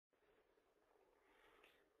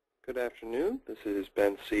Good afternoon. This is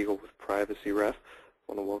Ben Siegel with PrivacyRef. I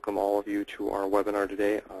want to welcome all of you to our webinar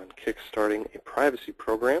today on kickstarting a privacy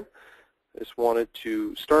program. I just wanted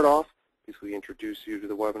to start off, basically introduce you to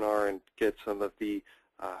the webinar and get some of the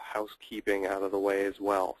housekeeping out of the way as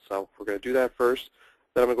well. So we're going to do that first.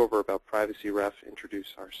 Then I'm going to go over about PrivacyRef,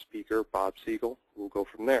 introduce our speaker, Bob Siegel. We'll go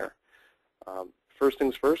from there. First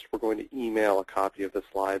things first, we're going to email a copy of the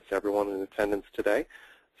slides to everyone in attendance today.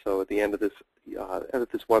 So at the end of this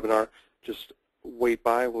webinar, just wait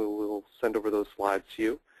by. We will send over those slides to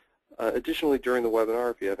you. Additionally, during the webinar,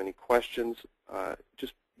 if you have any questions,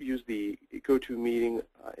 just use the GoToMeeting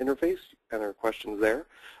interface, enter questions there.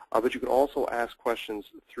 But you can also ask questions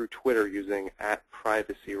through Twitter using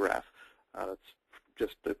 @PrivacyRef. That's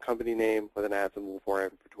just the company name with an @ symbol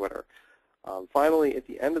for Twitter. Finally, at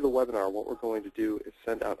the end of the webinar, what we're going to do is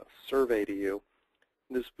send out a survey to you.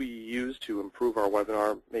 This we use to improve our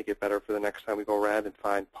webinar, make it better for the next time we go around and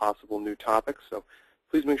find possible new topics. So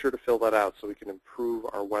please make sure to fill that out so we can improve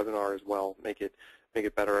our webinar as well, make it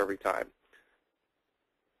better every time.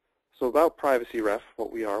 So about PrivacyRef,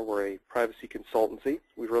 what we are, we're a privacy consultancy.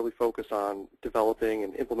 We really focus on developing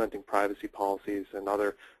and implementing privacy policies and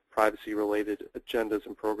other privacy-related agendas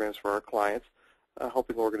and programs for our clients,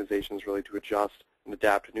 helping organizations really to adjust and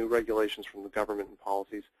adapt to new regulations from the government and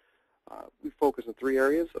policies. We focus in 3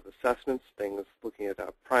 areas of assessments, things looking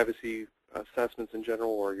at privacy assessments in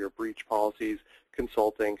general or your breach policies,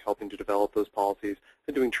 consulting, helping to develop those policies,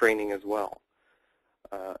 and doing training as well.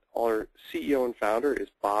 Our CEO and founder is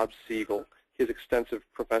Bob Siegel. He has extensive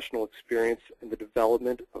professional experience in the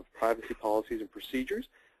development of privacy policies and procedures,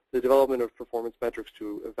 the development of performance metrics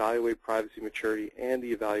to evaluate privacy maturity, and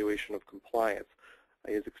the evaluation of compliance.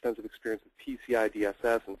 He has extensive experience with PCI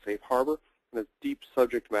DSS and Safe Harbor, and has deep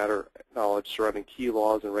subject matter knowledge surrounding key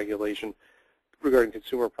laws and regulation regarding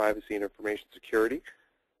consumer privacy and information security.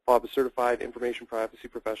 Bob is a certified information privacy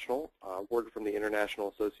professional, awarded from the International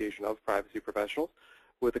Association of Privacy Professionals,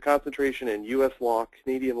 with a concentration in U.S. law,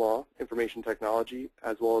 Canadian law, information technology,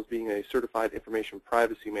 as well as being a certified information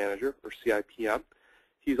privacy manager, or CIPM.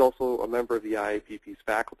 He's also a member of the IAPP's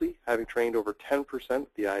faculty, having trained over 10%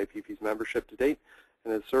 of the IAPP's membership to date,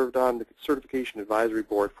 and has served on the Certification Advisory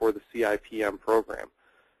Board for the CIPM program.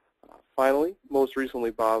 Finally, most recently,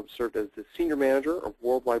 Bob served as the Senior Manager of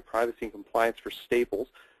Worldwide Privacy and Compliance for Staples,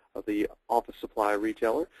 the office supply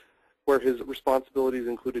retailer, where his responsibilities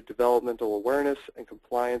included developmental awareness and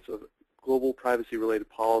compliance of global privacy-related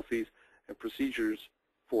policies and procedures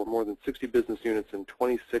for more than 60 business units in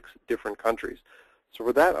 26 different countries. So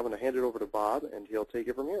for that, I'm going to hand it over to Bob, and he'll take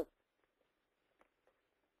it from here.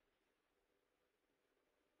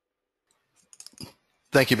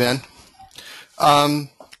 Thank you, Ben.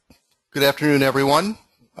 Good afternoon, everyone.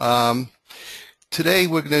 Today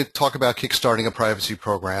we're going to talk about kickstarting a privacy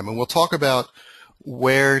program, and we'll talk about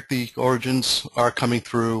where the origins are coming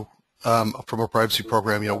through from a privacy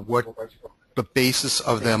program, what the basis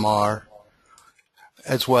of them are,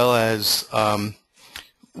 as well as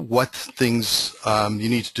what things you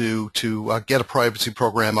need to do to get a privacy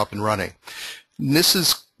program up and running. And this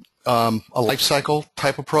is a life cycle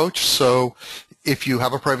type approach, so if you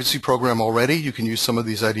have a privacy program already, you can use some of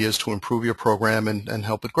these ideas to improve your program and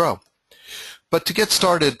help it grow. But to get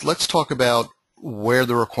started, let's talk about where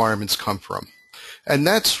the requirements come from. And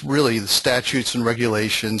that's really the statutes and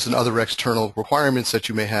regulations and other external requirements that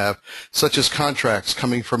you may have, such as contracts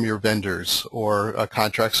coming from your vendors or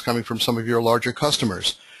contracts coming from some of your larger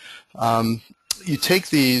customers. You take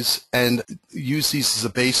these and use these as a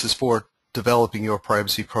basis for developing your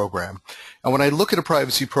privacy program. And when I look at a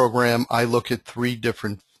privacy program, I look at 3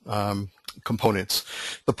 different components.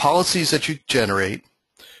 The policies that you generate,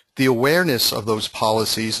 the awareness of those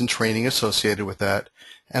policies and training associated with that,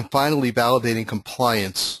 and finally validating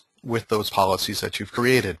compliance with those policies that you've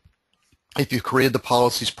created. If you've created the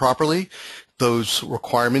policies properly, those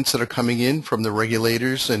requirements that are coming in from the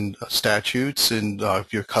regulators and statutes and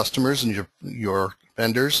your customers and your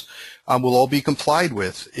vendors will all be complied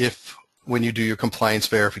with when you do your compliance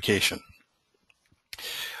verification.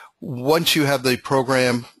 Once you have the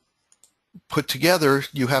program put together,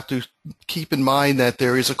 you have to keep in mind that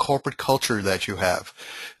there is a corporate culture that you have,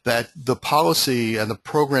 that the policy and the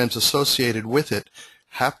programs associated with it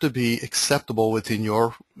have to be acceptable within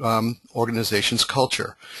your organization's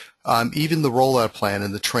culture. Even the rollout plan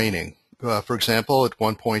and the training. For example, at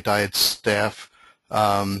one point I had staff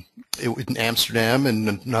in Amsterdam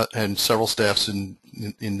and several staffs in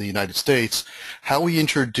the United States. How we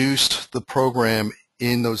introduced the program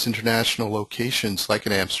in those international locations, like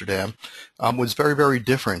in Amsterdam, was very, very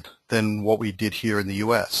different than what we did here in the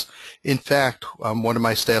U.S. In fact, one of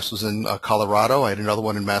my staffs was in Colorado. I had another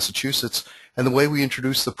one in Massachusetts. And the way we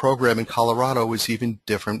introduced the program in Colorado was even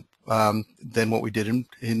different than what we did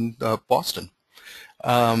in Boston.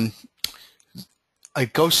 I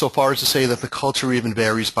go so far as to say that the culture even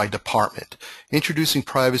varies by department. Introducing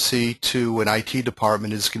privacy to an IT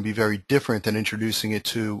department can be very different than introducing it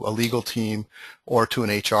to a legal team or to an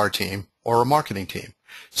HR team or a marketing team.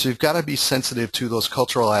 So you've got to be sensitive to those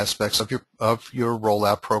cultural aspects of your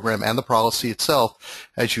rollout program and the policy itself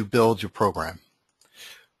as you build your program.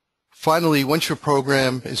 Finally, once your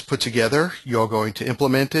program is put together, you're going to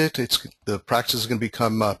implement it. The practice is going to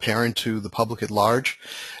become apparent to the public at large,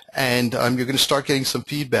 and you're going to start getting some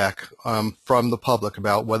feedback from the public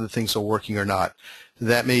about whether things are working or not.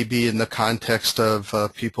 That may be in the context of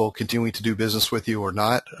people continuing to do business with you or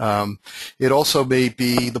not. It also may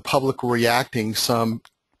be the public reacting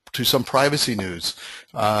to some privacy news.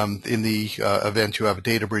 In the event you have a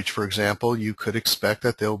data breach, for example, you could expect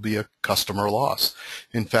that there will be a customer loss.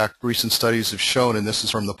 In fact, recent studies have shown, and this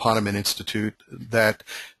is from the Ponemon Institute, that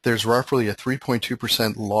there's roughly a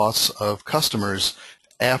 3.2% loss of customers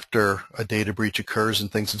after a data breach occurs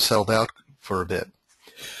and things have settled out for a bit.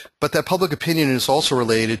 But that public opinion is also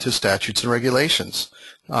related to statutes and regulations.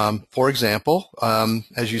 For example,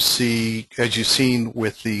 as you've seen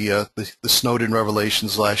with the Snowden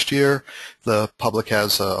revelations last year, the public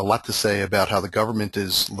has a lot to say about how the government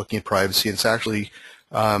is looking at privacy, and it's actually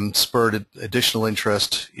spurred additional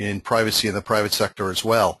interest in privacy in the private sector as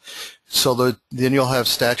well. So then you'll have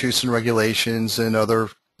statutes and regulations and other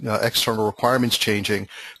external requirements changing,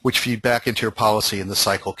 which feed back into your policy, and the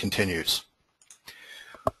cycle continues.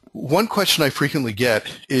 One question I frequently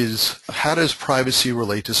get is, how does privacy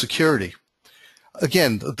relate to security?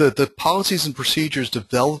 Again, the policies and procedures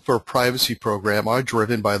developed for a privacy program are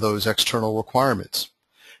driven by those external requirements.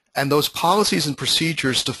 And those policies and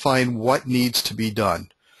procedures define what needs to be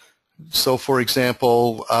done. So, for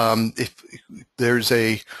example, if there's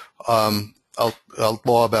a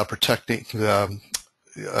law about protecting the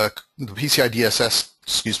PCI DSS,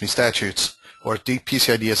 statutes, or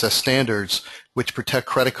PCI DSS standards, which protect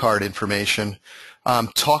credit card information,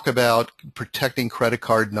 talk about protecting credit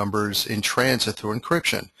card numbers in transit through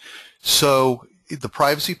encryption. So the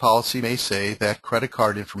privacy policy may say that credit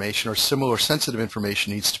card information or similar sensitive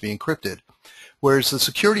information needs to be encrypted, whereas the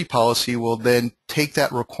security policy will then take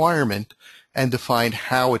that requirement and define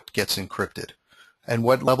how it gets encrypted and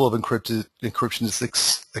what level of encryption is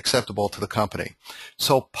acceptable to the company.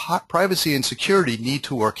 So privacy and security need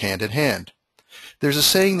to work hand in hand. There's a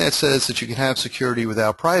saying that says that you can have security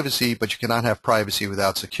without privacy, but you cannot have privacy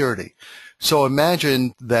without security. So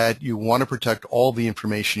imagine that you want to protect all the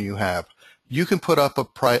information you have. You can put up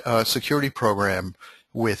a security program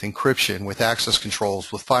with encryption, with access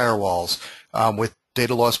controls, with firewalls, with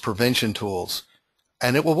data loss prevention tools,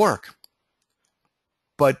 and it will work.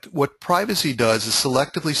 But what privacy does is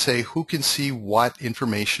selectively say who can see what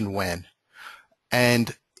information when.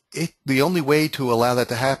 And the only way to allow that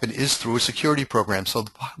to happen is through a security program, so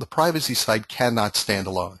the privacy side cannot stand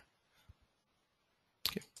alone.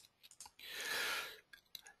 Okay.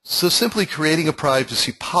 So simply creating a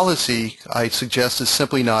privacy policy, I suggest, is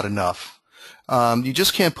simply not enough. You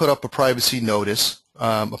just can't put up a privacy notice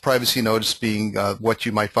being what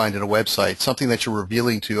you might find in a website, something that you're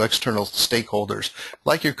revealing to external stakeholders,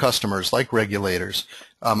 like your customers, like regulators,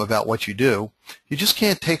 about what you do. You just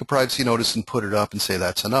can't take a privacy notice and put it up and say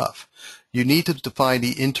that's enough. You need to define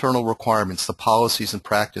the internal requirements, the policies and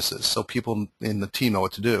practices, so people in the team know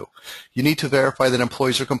what to do. You need to verify that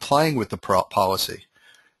employees are complying with the policy.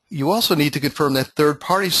 You also need to confirm that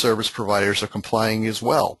third-party service providers are complying as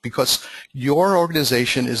well, because your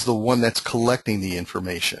organization is the one that's collecting the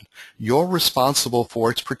information. You're responsible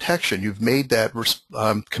for its protection. You've made that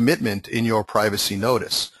commitment in your privacy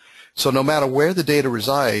notice. So no matter where the data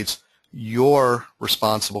resides, you're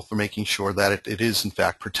responsible for making sure that it is in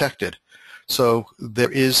fact protected. So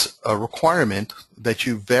there is a requirement that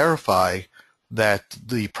you verify that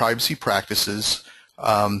the privacy practices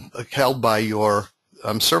held by your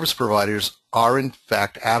service providers are in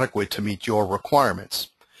fact adequate to meet your requirements.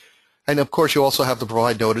 And of course you also have to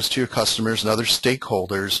provide notice to your customers and other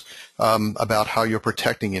stakeholders about how you're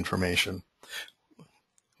protecting information.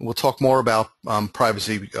 We'll talk more about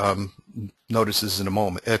privacy notices in a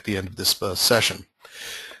moment at the end of this session.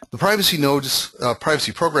 The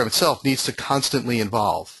privacy program itself needs to constantly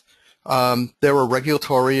evolve. There are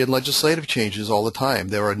regulatory and legislative changes all the time.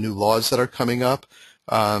 There are new laws that are coming up.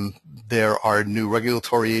 There are new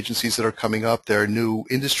regulatory agencies that are coming up. There are new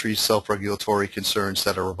industry self-regulatory concerns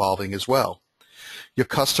that are evolving as well. Your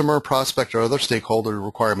customer, prospect, or other stakeholder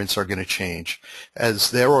requirements are going to change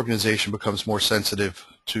as their organization becomes more sensitive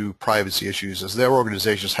to privacy issues, as their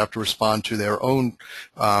organizations have to respond to their own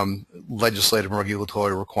legislative and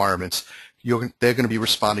regulatory requirements. They're going to be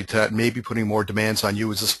responding to that and maybe putting more demands on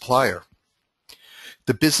you as a supplier.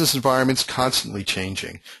 The business environment's constantly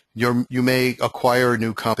changing. You may acquire a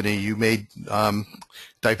new company. You may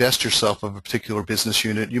divest yourself of a particular business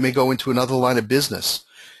unit. You may go into another line of business.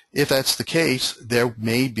 If that's the case, there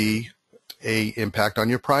may be an impact on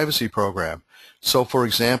your privacy program. So, for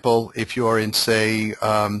example, if you are in, say,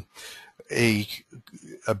 a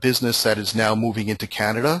business that is now moving into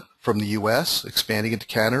Canada from the U.S., expanding into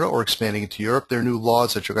Canada or expanding into Europe, there are new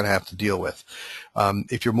laws that you're going to have to deal with.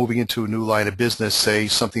 If you're moving into a new line of business, say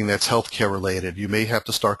something that's healthcare related, you may have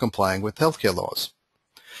to start complying with healthcare laws.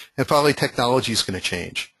 And finally, technology is going to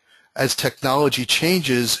change. As technology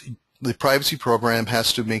changes, the privacy program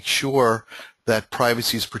has to make sure that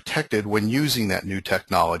privacy is protected when using that new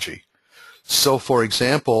technology. So, for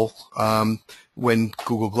example, when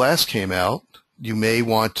Google Glass came out, you may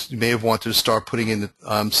have wanted to start putting in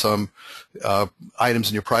some items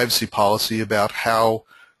in your privacy policy about how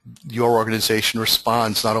your organization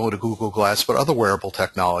responds not only to Google Glass but other wearable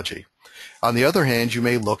technology. On the other hand, you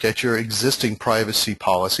may look at your existing privacy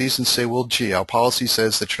policies and say, well, gee, our policy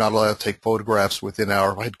says that you're not allowed to take photographs within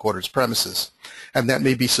our headquarters premises, and that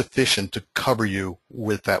may be sufficient to cover you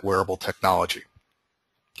with that wearable technology.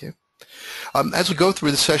 Okay. As we go through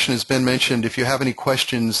the session, as Ben mentioned, if you have any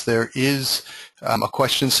questions, there is a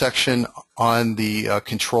question section on the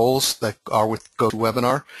controls that are with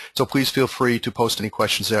GoToWebinar, so please feel free to post any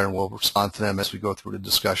questions there and we'll respond to them as we go through the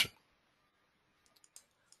discussion.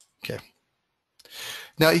 Okay.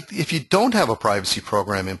 Now, if you don't have a privacy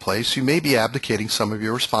program in place, you may be abdicating some of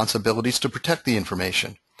your responsibilities to protect the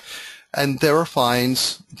information. And there are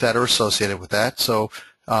fines that are associated with that. So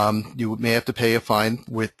you may have to pay a fine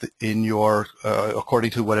within your,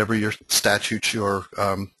 according to whatever your statutes you're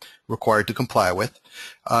required to comply with.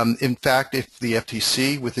 In fact, if the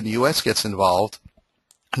FTC within the U.S. gets involved,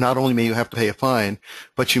 not only may you have to pay a fine,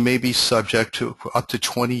 but you may be subject to up to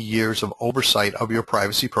 20 years of oversight of your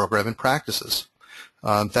privacy program and practices.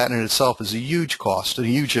 That in itself is a huge cost and a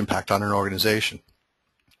huge impact on an organization.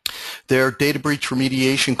 There are data breach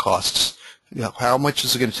remediation costs. You know, how much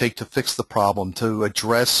is it going to take to fix the problem, to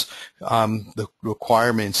address the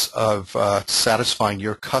requirements of satisfying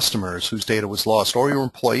your customers whose data was lost, or your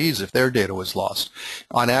employees if their data was lost?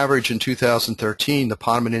 On average, in 2013, the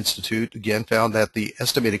Ponemon Institute again found that the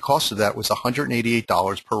estimated cost of that was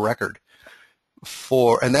 $188 per record.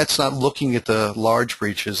 And that's not looking at the large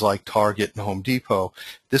breaches like Target and Home Depot.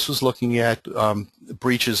 This was looking at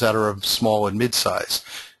breaches that are of small and mid-size.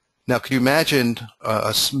 Now, could you imagine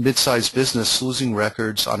a mid-sized business losing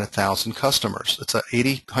records on 1,000 customers? It's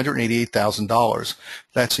 $188,000.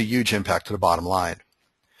 That's a huge impact to the bottom line.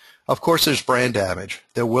 Of course, there's brand damage.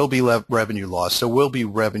 There will be revenue loss. There will be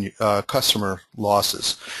customer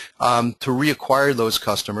losses. To reacquire those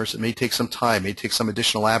customers, it may take some time. It may take some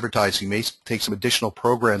additional advertising. It may take some additional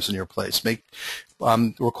programs in your place. It may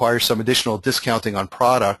require some additional discounting on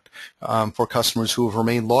product for customers who have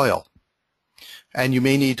remained loyal. And you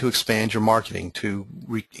may need to expand your marketing to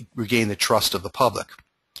regain the trust of the public.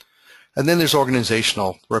 And then there's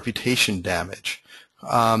organizational reputation damage,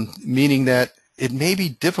 meaning that it may be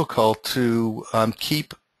difficult to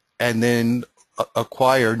keep and then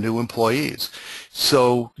acquire new employees.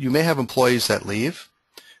 So you may have employees that leave.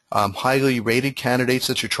 Highly rated candidates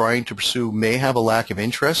that you're trying to pursue may have a lack of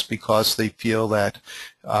interest because they feel that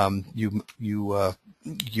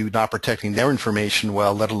you're not protecting their information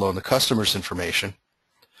well, let alone the customer's information.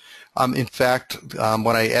 In fact,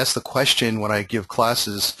 when I ask the question, when I give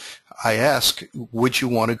classes, I ask, would you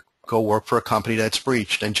want to go work for a company that's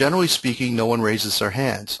breached? And generally speaking, no one raises their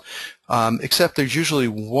hands, except there's usually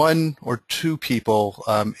one or two people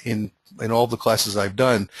in all the classes I've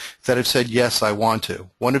done that have said, yes, I want to.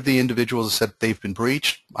 One of the individuals said they've been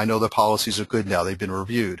breached. I know their policies are good now. They've been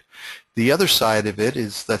reviewed. The other side of it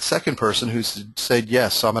is that second person who said,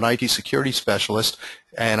 yes, I'm an IT security specialist,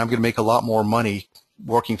 and I'm going to make a lot more money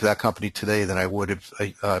working for that company today than I would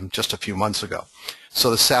have just a few months ago.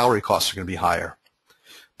 So the salary costs are going to be higher.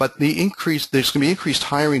 But there's going to be increased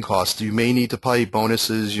hiring costs. You may need to pay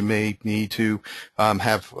bonuses. You may need to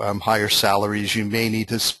have higher salaries. You may need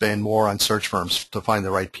to spend more on search firms to find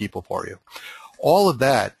the right people for you. All of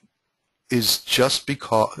that is just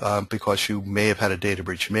because you may have had a data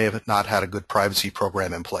breach. You may have not had a good privacy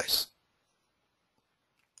program in place.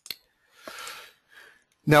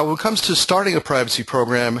 Now, when it comes to starting a privacy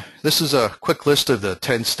program, this is a quick list of the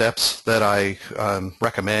 10 steps that I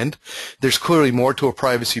recommend. There's clearly more to a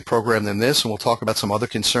privacy program than this, and we'll talk about some other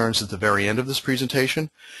concerns at the very end of this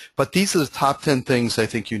presentation. But these are the top 10 things I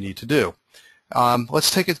think you need to do.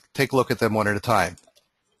 Let's take a look at them one at a time.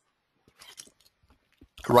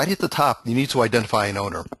 Right at the top, you need to identify an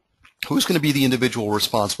owner. Who's going to be the individual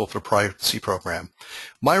responsible for the privacy program?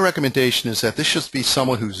 My recommendation is that this should be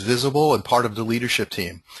someone who's visible and part of the leadership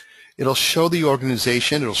team. It'll show the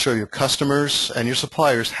organization, it'll show your customers and your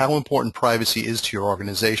suppliers how important privacy is to your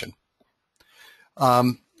organization.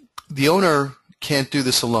 The owner can't do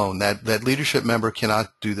this alone. That leadership member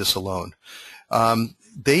cannot do this alone.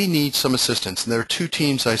 They need some assistance, and there are two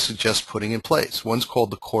teams I suggest putting in place. One's called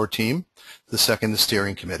the core team, the second the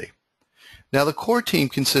steering committee. Now, the core team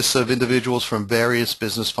consists of individuals from various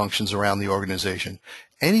business functions around the organization,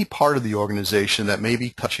 any part of the organization that may be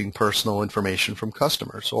touching personal information from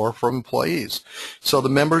customers or from employees. So the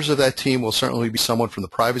members of that team will certainly be someone from the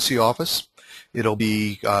privacy office. It'll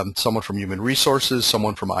be someone from human resources,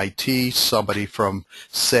 someone from IT, somebody from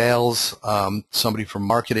sales, somebody from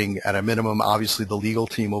marketing. At a minimum, obviously, the legal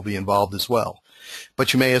team will be involved as well.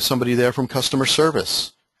 But you may have somebody there from customer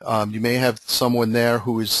service. You may have someone there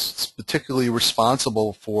who is particularly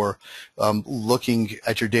responsible for looking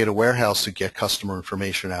at your data warehouse to get customer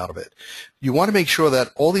information out of it. You want to make sure that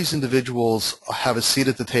all these individuals have a seat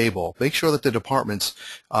at the table. Make sure that the departments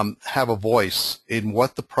have a voice in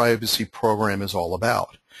what the privacy program is all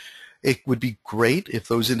about. It would be great if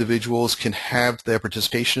those individuals can have their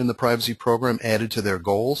participation in the privacy program added to their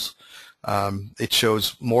goals. It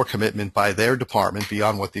shows more commitment by their department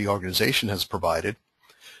beyond what the organization has provided.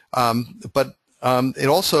 But it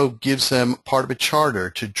also gives them part of a charter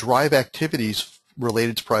to drive activities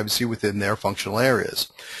related to privacy within their functional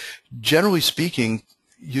areas. Generally speaking,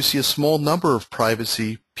 you see a small number of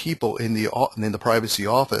privacy people in the privacy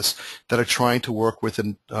office that are trying to work with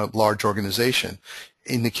a large organization.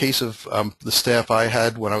 In the case of the staff I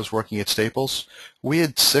had when I was working at Staples, we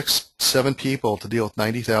had 6, 7 people to deal with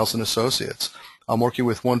 90,000 associates. I'm working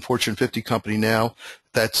with one Fortune 50 company now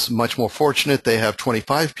that's much more fortunate. They have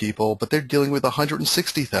 25 people, but they're dealing with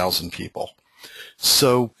 160,000 people.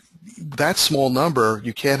 So that small number,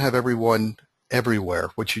 you can't have everyone everywhere.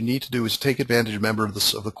 What you need to do is take advantage of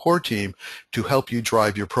members of the core team to help you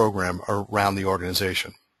drive your program around the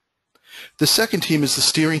organization. The second team is the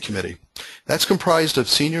steering committee. That's comprised of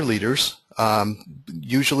senior leaders,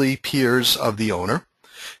 usually peers of the owner.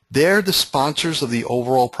 They're the sponsors of the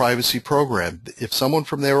overall privacy program. If someone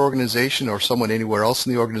from their organization or someone anywhere else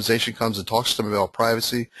in the organization comes and talks to them about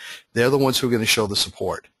privacy, they're the ones who are going to show the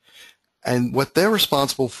support. And what they're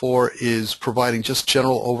responsible for is providing just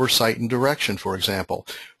general oversight and direction, for example.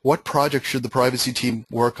 What projects should the privacy team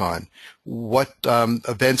work on? What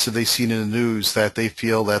events have they seen in the news that they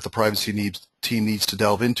feel that the privacy team needs to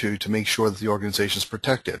delve into to make sure that the organization is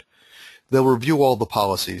protected? They'll review all the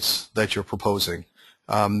policies that you're proposing.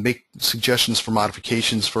 Make suggestions for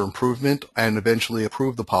modifications for improvement, and eventually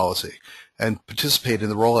approve the policy and participate in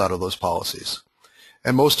the rollout of those policies.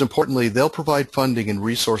 And most importantly, they'll provide funding and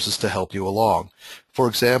resources to help you along. For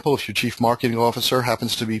example, if your chief marketing officer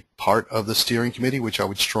happens to be part of the steering committee, which I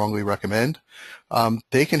would strongly recommend,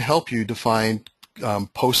 they can help you define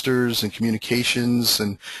posters and communications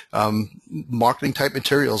and marketing type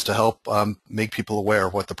materials to help make people aware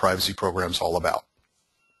of what the privacy program is all about.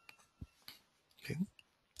 Okay.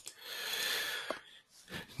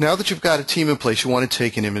 Now that you've got a team in place, you want to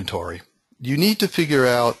take an inventory. You need to figure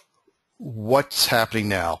out what's happening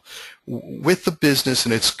now with the business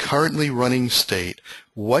in its currently running state,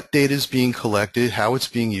 what data is being collected, how it's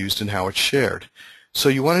being used, and how it's shared. So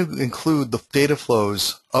you want to include the data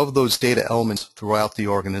flows of those data elements throughout the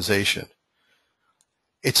organization.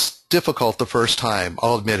 It's difficult the first time,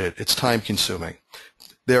 I'll admit it. It's time consuming.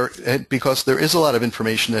 Because there is a lot of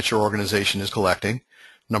information that your organization is collecting,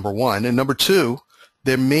 number one. And number two,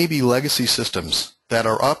 there may be legacy systems that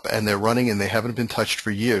are up and they're running and they haven't been touched for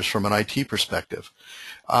years from an IT perspective.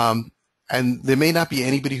 And there may not be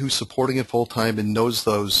anybody who's supporting it full time and knows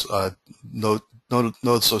those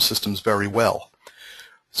systems very well.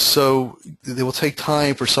 So it will take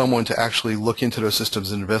time for someone to actually look into those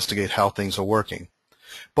systems and investigate how things are working.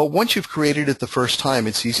 But once you've created it the first time,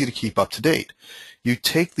 it's easy to keep up to date. You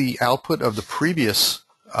take the output of the previous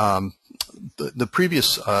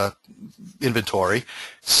inventory,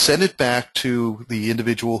 send it back to the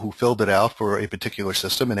individual who filled it out for a particular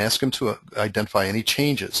system and ask them to identify any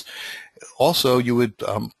changes. Also, you would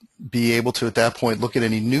be able to, at that point, look at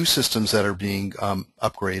any new systems that are being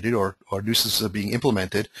upgraded or new systems that are being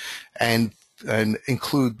implemented and and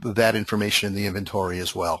include that information in the inventory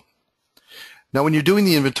as well. Now, when you're doing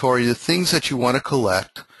the inventory, the things that you want to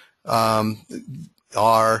collect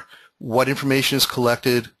are what information is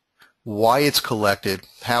collected, why it's collected,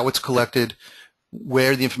 how it's collected,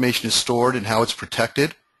 where the information is stored and how it's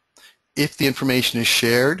protected. If the information is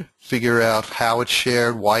shared, figure out how it's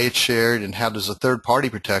shared, why it's shared, and how does a third party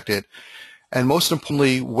protect it. And most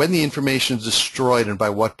importantly, when the information is destroyed and by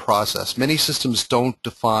what process. Many systems don't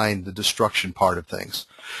define the destruction part of things.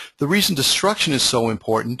 The reason destruction is so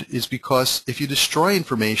important is because if you destroy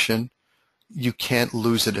information, you can't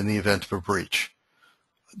lose it in the event of a breach.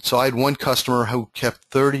 So I had one customer who kept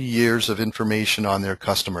 30 years of information on their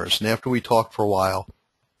customers, and after we talked for a while,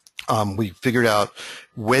 we figured out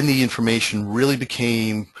when the information really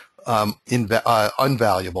became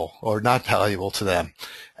unvaluable or not valuable to them.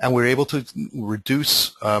 And we were able to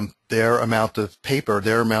reduce their amount of paper,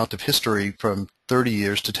 their amount of history from 30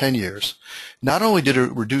 years to 10 years. Not only did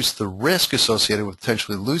it reduce the risk associated with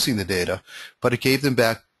potentially losing the data, but it gave them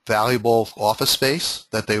back valuable office space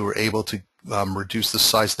that they were able to reduce the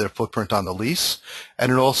size of their footprint on the lease,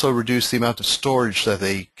 and it also reduced the amount of storage that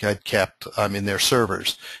they had kept in their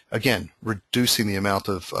servers. Again, reducing the amount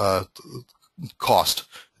of cost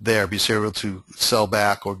there because they're able to sell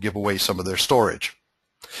back or give away some of their storage.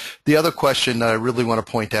 The other question that I really want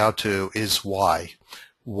to point out to is why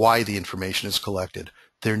the information is collected.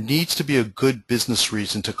 There needs to be a good business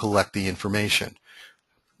reason to collect the information.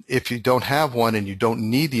 If you don't have one and you don't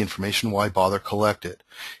need the information, why bother collect it?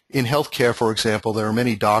 In healthcare, for example, there are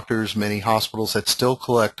many doctors, many hospitals that still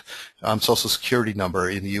collect Social Security number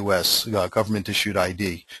in the U.S., government-issued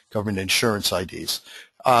ID, government insurance IDs.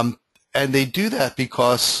 And they do that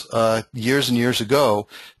because years and years ago,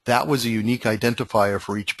 that was a unique identifier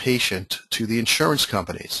for each patient to the insurance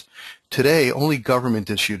companies. Today, only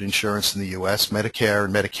government-issued insurance in the U.S., Medicare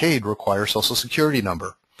and Medicaid, require Social Security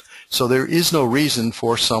number. So there is no reason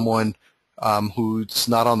for someone who's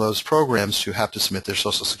not on those programs to have to submit their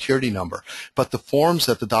Social Security number. But the forms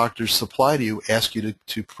that the doctors supply to you ask you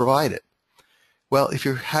to provide it. Well, if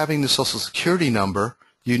you're having the Social Security number,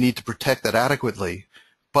 you need to protect that adequately.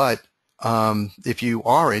 But if you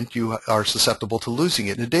aren't, you are susceptible to losing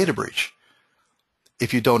it in a data breach.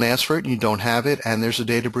 If you don't ask for it and you don't have it and there's a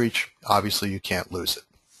data breach, obviously you can't lose it.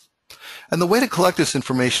 And the way to collect this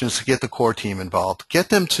information is to get the core team involved. Get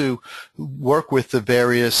them to work with the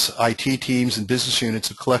various IT teams and business units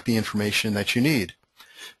to collect the information that you need.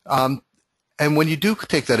 And when you do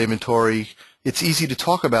take that inventory, it's easy to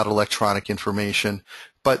talk about electronic information,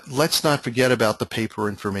 but let's not forget about the paper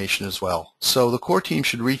information as well. So the core team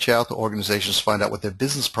should reach out to organizations to find out what their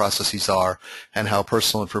business processes are and how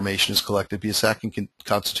personal information is collected, because that can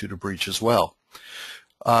constitute a breach as well.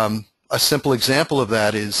 A simple example of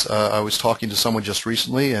that is I was talking to someone just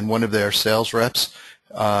recently, and one of their sales reps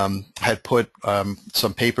had put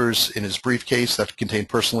some papers in his briefcase that contained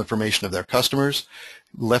personal information of their customers,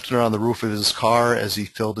 left it on the roof of his car as he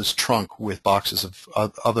filled his trunk with boxes of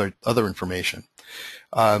other information.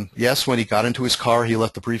 Yes, when he got into his car, he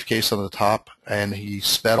left the briefcase on the top, and he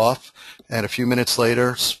sped off, and a few minutes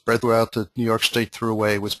later, spread throughout the New York State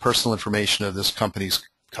Thruway was personal information of this company's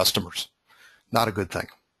customers. Not a good thing.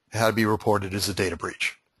 It had to be reported as a data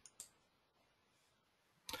breach.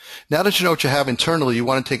 Now that you know what you have internally, you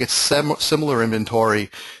want to take a similar inventory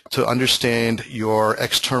to understand your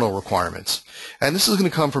external requirements. And this is going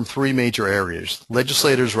to come from three major areas: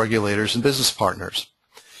 legislators, regulators, and business partners.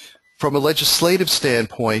 From a legislative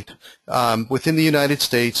standpoint, within the United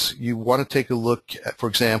States, you want to take a look, for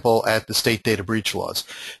example, at the state data breach laws.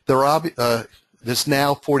 There's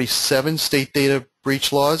now 47 state data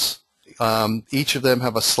breach laws. Each of them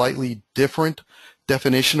have a slightly different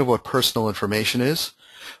definition of what personal information is.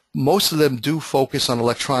 Most of them do focus on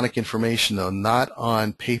electronic information, though, not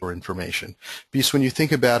on paper information. Because when you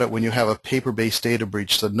think about it, when you have a paper-based data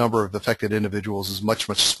breach, the number of affected individuals is much,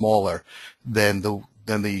 much smaller than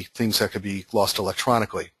the things that could be lost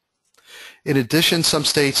electronically. In addition, some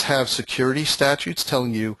states have security statutes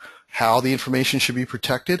telling you how the information should be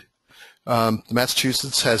protected.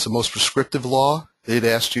 Massachusetts has the most prescriptive law. It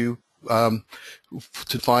asks you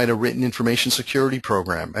to find a written information security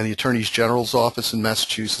program, and the Attorney General's office in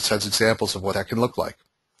Massachusetts has examples of what that can look like.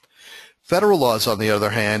 Federal laws, on the other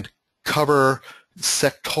hand, cover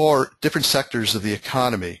different sectors of the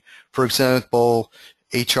economy. For example,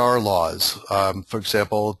 HR laws, for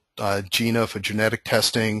example, GINA for genetic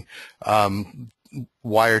testing,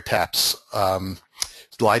 wiretaps,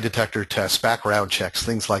 lie detector tests, background checks,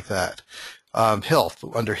 things like that. Health,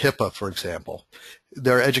 under HIPAA, for example.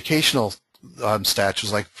 There are educational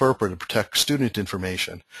statutes like FERPA to protect student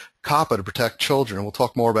information, COPPA to protect children, and we'll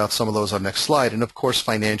talk more about some of those on the next slide, and of course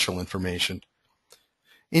financial information.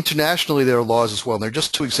 Internationally, there are laws as well, and there are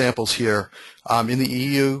just two examples here. In the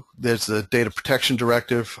EU, there's the Data Protection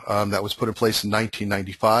Directive that was put in place in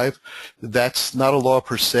 1995. That's not a law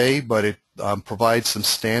per se, but it provides some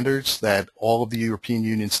standards that all of the European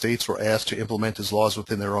Union states were asked to implement as laws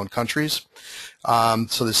within their own countries.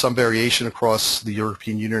 So there's some variation across the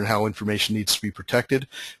European Union and how information needs to be protected.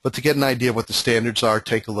 But to get an idea of what the standards are,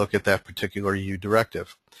 take a look at that particular EU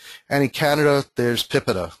directive. And in Canada, there's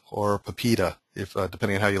PIPEDA, or PIPEDA, if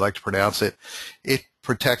depending on how you like to pronounce it. It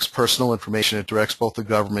protects personal information. It directs both the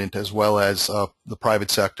government as well as the private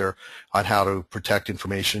sector on how to protect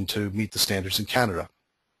information to meet the standards in Canada.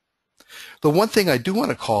 The one thing I do want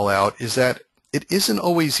to call out is that it isn't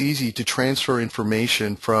always easy to transfer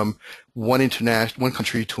information from one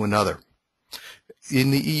country to another.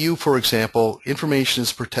 In the EU, for example, information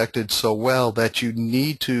is protected so well that you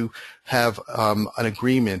need to have an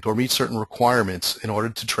agreement or meet certain requirements in order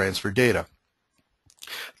to transfer data.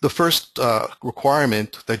 The first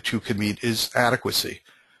requirement that you can meet is adequacy.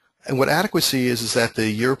 And what adequacy is that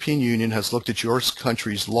the European Union has looked at your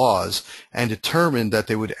country's laws and determined that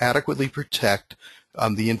they would adequately protect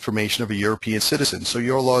the information of a European citizen. So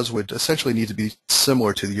your laws would essentially need to be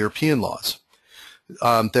similar to the European laws.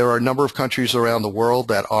 There are a number of countries around the world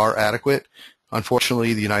that are adequate.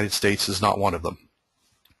 Unfortunately, the United States is not one of them.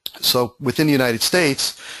 So within the United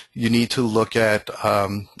States, you need to look at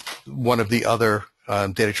one of the other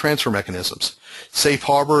data transfer mechanisms. Safe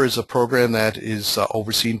Harbor is a program that is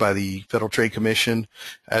overseen by the Federal Trade Commission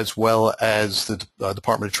as well as the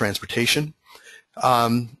Department of Transportation.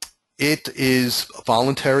 It is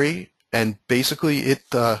voluntary, and basically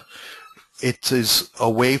it is a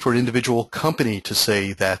way for an individual company to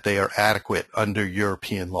say that they are adequate under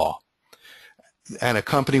European law. And a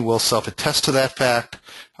company will self-attest to that fact,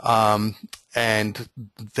 and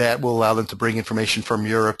that will allow them to bring information from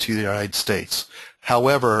Europe to the United States.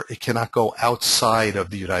 However, it cannot go outside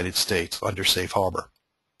of the United States under Safe Harbor.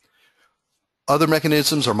 Other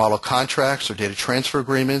mechanisms are model contracts or data transfer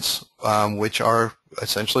agreements, which are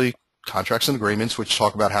essentially contracts and agreements which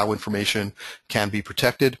talk about how information can be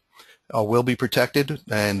protected, will be protected,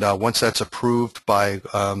 and once that's approved by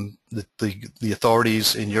the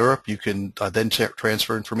authorities in Europe, you can then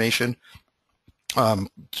transfer information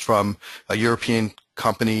from a European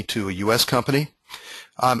company to a U.S. company.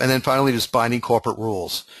 And then finally, there's binding corporate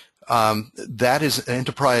rules. That is an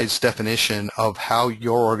enterprise definition of how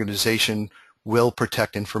your organization will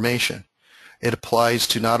protect information. It applies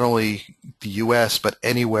to not only the U.S., but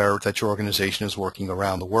anywhere that your organization is working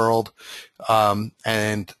around the world.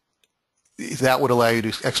 And that would allow you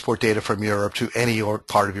to export data from Europe to any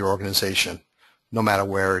part of your organization, no matter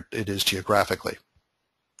where it is geographically.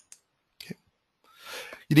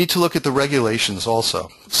 You need to look at the regulations also.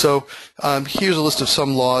 So here's a list of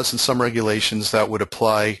some laws and some regulations that would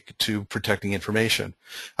apply to protecting information.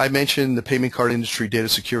 I mentioned the Payment Card Industry Data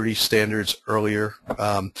Security Standards earlier.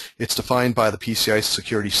 It's defined by the PCI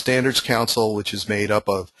Security Standards Council, which is made up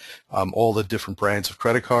of all the different brands of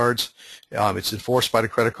credit cards. It's enforced by the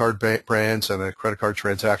credit card brands and the credit card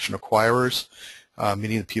transaction acquirers,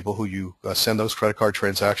 meaning the people who you send those credit card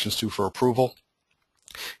transactions to for approval.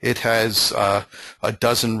 It has a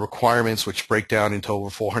dozen requirements which break down into over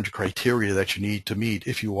 400 criteria that you need to meet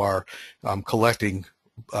if you are collecting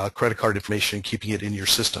credit card information and keeping it in your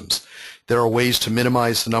systems. There are ways to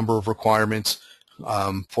minimize the number of requirements,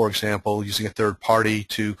 for example, using a third party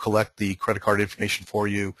to collect the credit card information for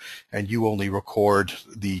you, and you only record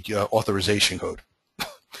the authorization code.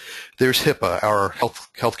 There's HIPAA, our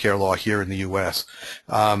healthcare law here in the U.S.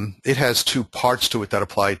 It has two parts to it that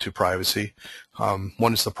apply to privacy.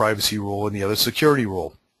 One is the privacy rule and the other security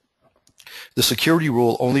rule. The security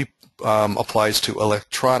rule only applies to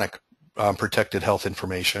electronic protected health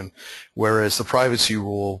information, whereas the privacy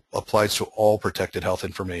rule applies to all protected health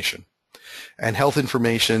information. And health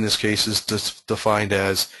information in this case is defined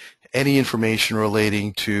as any information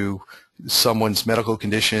relating to someone's medical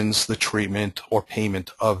conditions, the treatment, or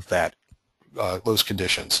payment of that those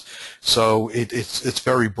conditions. So it's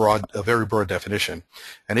very broad, a very broad definition,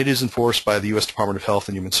 and it is enforced by the U.S. Department of Health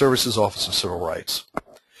and Human Services Office of Civil Rights.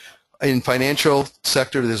 In financial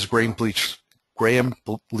sector, there's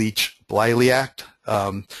Graham-Leach-Bliley Act,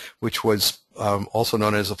 which was also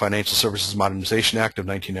known as the Financial Services Modernization Act of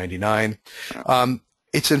 1999.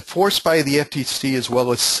 It's enforced by the FTC as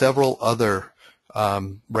well as several other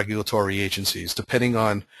regulatory agencies, depending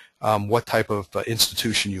on what type of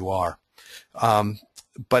institution you are.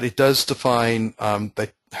 but it does define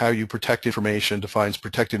that how you protect information, defines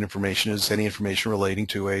protected information as any information relating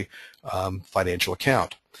to a financial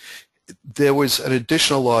account. There was an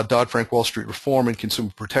additional law, Dodd-Frank Wall Street Reform and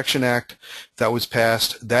Consumer Protection Act, that was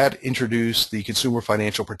passed. That introduced the Consumer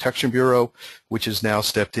Financial Protection Bureau, which has now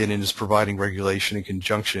stepped in and is providing regulation in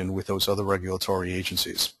conjunction with those other regulatory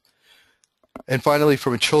agencies. And finally,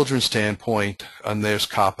 from a children's standpoint, there's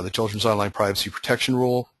COPPA, the Children's Online Privacy Protection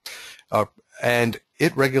Rule, and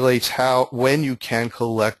it regulates when you can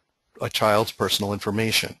collect a child's personal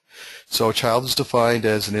information. So a child is defined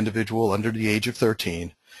as an individual under the age of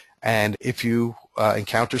 13, and if you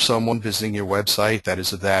encounter someone visiting your website that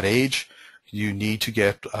is of that age, you need to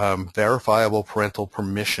get verifiable parental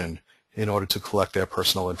permission in order to collect their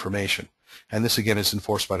personal information. And this, again, is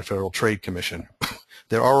enforced by the Federal Trade Commission.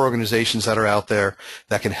 There are organizations that are out there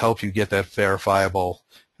that can help you get that verifiable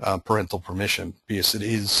parental permission, because it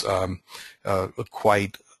is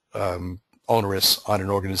quite onerous on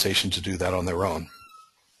an organization to do that on their own.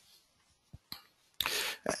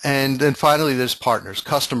 And then finally, there's partners.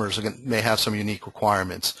 Customers may have some unique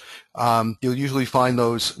requirements. You'll usually find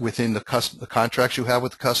those within the contracts you have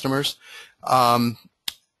with the customers.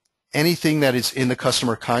 Anything that is in the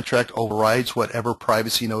customer contract overrides whatever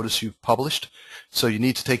privacy notice you've published. So you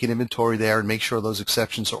need to take an inventory there and make sure those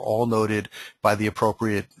exceptions are all noted by the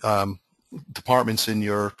appropriate departments in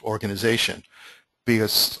your organization.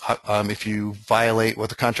 Because if you violate what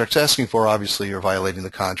the contract's asking for, obviously you're violating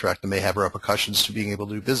the contract and may have repercussions to being able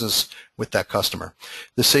to do business with that customer.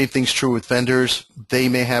 The same thing's true with vendors. They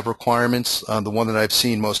may have requirements. The one that I've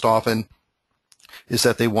seen most often is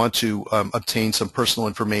that they want to obtain some personal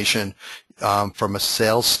information from a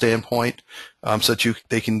sales standpoint so that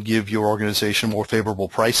they can give your organization more favorable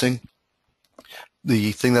pricing.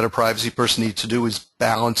 The thing that a privacy person needs to do is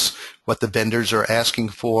balance what the vendors are asking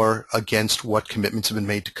for against what commitments have been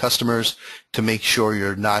made to customers to make sure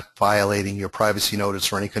you're not violating your privacy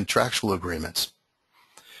notice or any contractual agreements.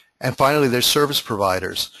 And finally, there's service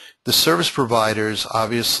providers. The service providers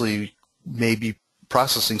obviously may be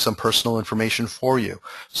processing some personal information for you,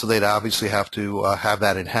 so they'd obviously have to have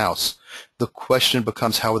that in-house. The question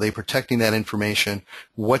becomes, how are they protecting that information?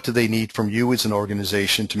 What do they need from you as an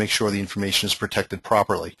organization to make sure the information is protected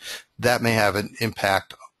properly? That may have an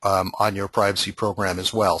impact on your privacy program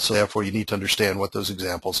as well, so therefore you need to understand what those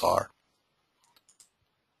examples are.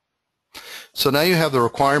 So now you have the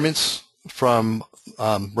requirements from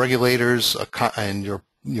regulators and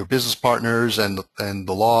your business partners and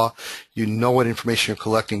the law. You know what information you're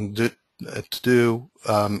collecting to do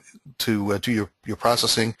your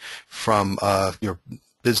processing from your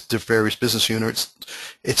various business units.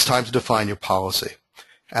 It's time to define your policy.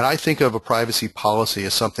 And I think of a privacy policy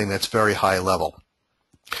as something that's very high level.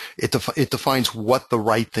 It defines what the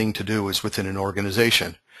right thing to do is within an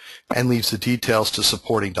organization and leaves the details to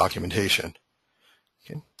supporting documentation.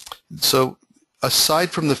 Okay. So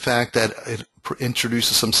aside from the fact that it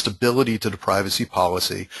introduces some stability to the privacy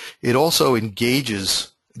policy, it also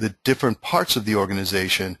engages the different parts of the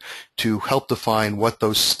organization to help define what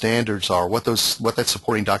those standards are, what that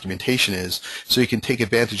supporting documentation is, so you can take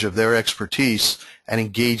advantage of their expertise and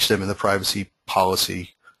engage them in the privacy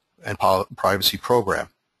policy and privacy program.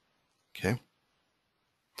 Okay.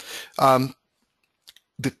 A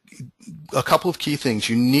couple of key things.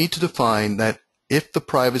 You need to define that if the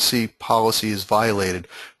privacy policy is violated,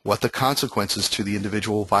 what the consequences to the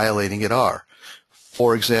individual violating it are.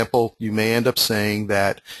 For example, you may end up saying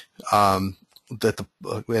that, and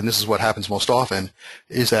this is what happens most often,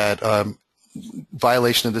 is that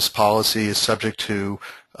violation of this policy is subject to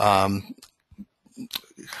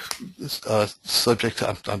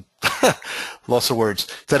loss of words,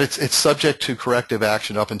 that it's subject to corrective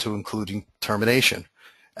action up into including termination.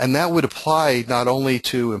 And that would apply not only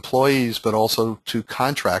to employees but also to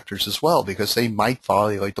contractors as well, because they might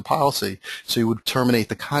violate the policy, so you would terminate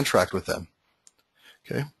the contract with them.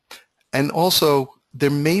 Okay. And also, there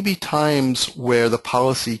may be times where the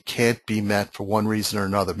policy can't be met for one reason or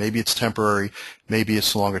another. Maybe it's temporary, maybe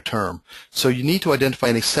it's longer term. So you need to identify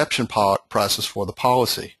an exception process for the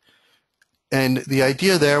policy. And the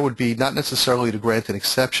idea there would be not necessarily to grant an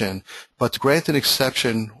exception, but to grant an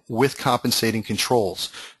exception with compensating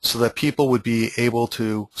controls so that people would be able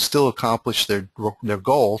to still accomplish their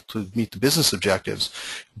goal to meet the business objectives,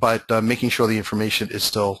 but making sure the information is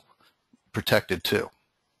still protected too.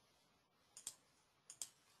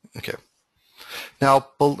 Okay. Now,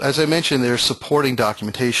 as I mentioned, there's supporting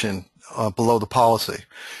documentation below the policy.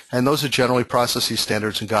 And those are generally processes,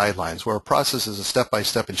 standards, and guidelines, where a process is a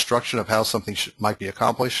step-by-step instruction of how something might be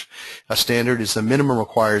accomplished. A standard is the minimum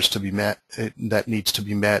requires to be met, that needs to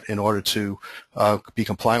be met in order to be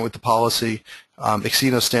compliant with the policy.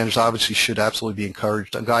 Exceeding those standards obviously should absolutely be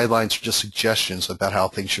encouraged. And guidelines are just suggestions about how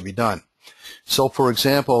things should be done. So, for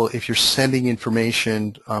example, if you're sending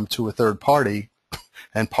information to a third party,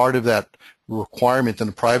 and part of that requirement in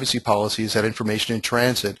the privacy policy is that information in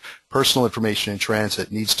transit, personal information in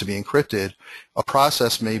transit, needs to be encrypted, a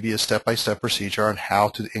process may be a step-by-step procedure on how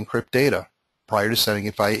to encrypt data prior to sending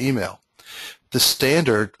it via email. The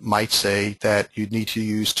standard might say that you need to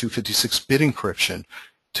use 256-bit encryption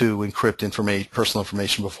to encrypt personal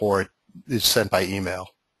information before it is sent by email.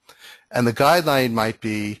 And the guideline might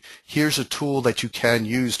be, here's a tool that you can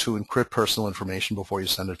use to encrypt personal information before you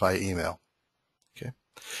send it via email. Okay.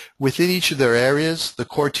 Within each of their areas, the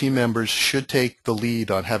core team members should take the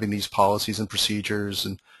lead on having these policies and procedures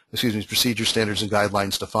and procedure standards and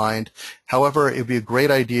guidelines defined. However, it would be a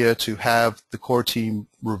great idea to have the core team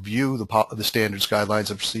review the standards, guidelines,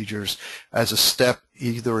 and procedures as a step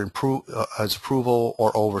either as approval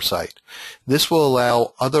or oversight. This will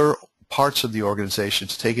allow other parts of the organization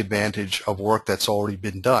to take advantage of work that's already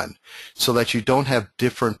been done so that you don't have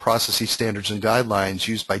different processes, standards, and guidelines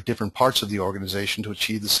used by different parts of the organization to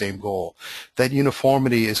achieve the same goal. That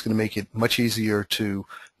uniformity is going to make it much easier to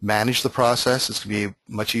manage the process. It's going to be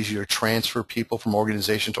much easier to transfer people from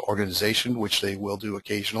organization to organization, which they will do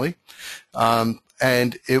occasionally.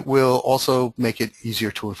 And it will also make it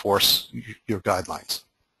easier to enforce your guidelines.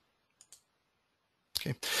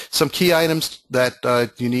 Okay. Some key items that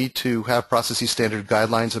you need to have processes standard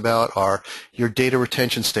guidelines about are your data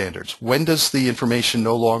retention standards. When does the information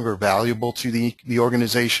no longer valuable to the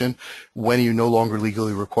organization? When are you no longer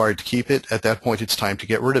legally required to keep it? At that point, it's time to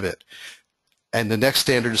get rid of it. And the next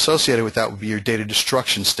standard associated with that would be your data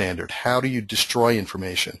destruction standard. How do you destroy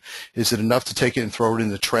information? Is it enough to take it and throw it in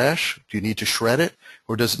the trash? Do you need to shred it?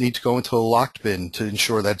 Or does it need to go into a locked bin to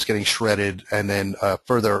ensure that it's getting shredded and then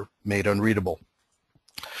further made unreadable?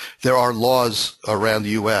 There are laws around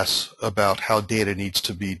the U.S. about how data needs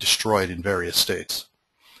to be destroyed in various states.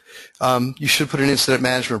 You should put an incident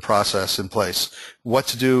management process in place. What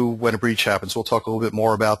to do when a breach happens. We'll talk a little bit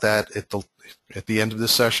more about that at the end of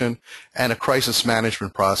this session. And a crisis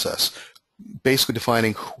management process, basically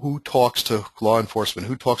defining who talks to law enforcement,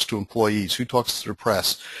 who talks to employees, who talks to the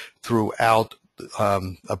press throughout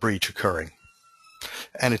a breach occurring.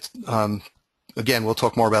 And it's, again, we'll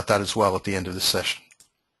talk more about that as well at the end of this session.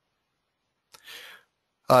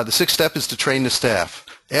 The sixth step is to train the staff.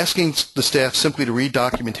 Asking the staff simply to read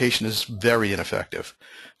documentation is very ineffective.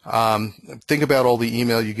 Think about all the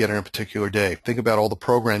email you get on a particular day. Think about all the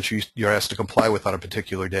programs you're asked to comply with on a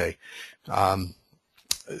particular day.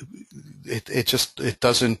 It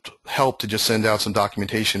doesn't help to just send out some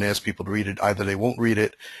documentation and ask people to read it. Either they won't read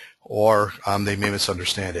it or they may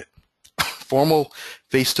misunderstand it. Formal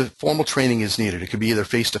training is needed. It could be either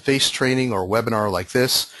face-to-face training or a webinar like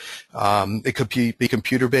this. It could be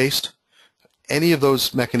computer-based. Any of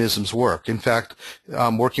those mechanisms work. In fact,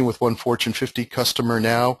 I'm working with one Fortune 50 customer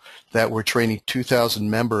now that we're training 2,000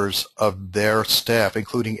 members of their staff,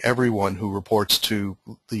 including everyone who reports to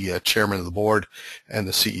the chairman of the board and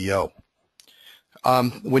the CEO.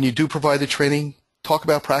 When you do provide the training, talk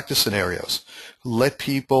about practice scenarios. Let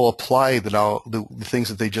people apply the things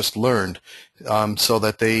that they just learned so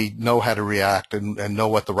that they know how to react and know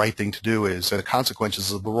what the right thing to do is and the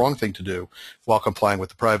consequences of the wrong thing to do while complying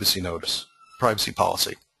with the privacy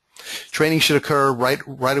policy. Training should occur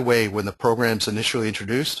right away when the program's initially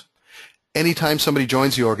introduced. Anytime somebody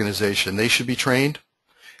joins the organization, they should be trained.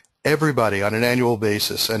 Everybody on an annual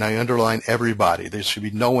basis, and I underline everybody, there should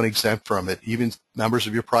be no one exempt from it, even members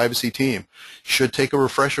of your privacy team, should take a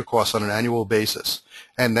refresher course on an annual basis.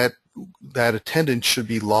 And that attendance should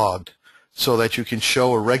be logged so that you can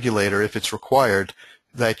show a regulator, if it's required,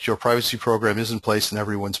 that your privacy program is in place and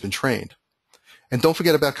everyone's been trained. And don't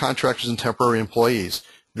forget about contractors and temporary employees.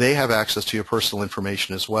 They have access to your personal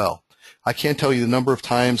information as well. I can't tell you the number of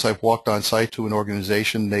times I've walked on site to an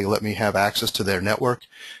organization, they let me have access to their network.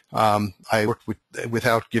 I worked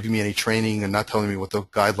without giving me any training and not telling me what the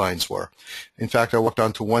guidelines were. In fact, I walked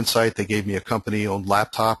onto one site, they gave me a company-owned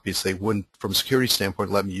laptop because they wouldn't, from a security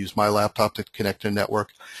standpoint, let me use my laptop to connect to the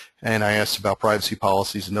network. And I asked about privacy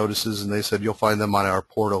policies and notices, and they said, you'll find them on our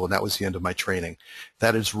portal, and that was the end of my training.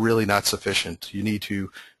 That is really not sufficient. You need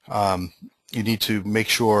to make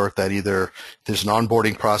sure that either there's an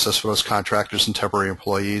onboarding process for those contractors and temporary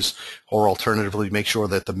employees, or alternatively make sure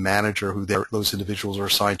that the manager who those individuals are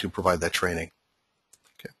assigned to provide that training.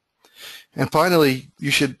 Okay. And finally,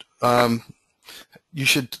 you should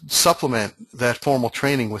supplement that formal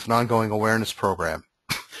training with an ongoing awareness program.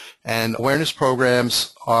 And awareness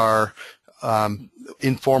programs are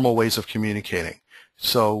informal ways of communicating.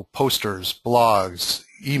 So posters, blogs,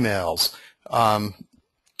 emails,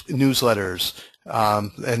 newsletters,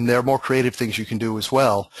 and there are more creative things you can do as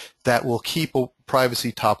well that will keep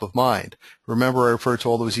privacy top of mind. Remember, I referred to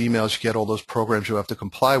all those emails you get, all those programs you have to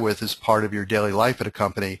comply with as part of your daily life at a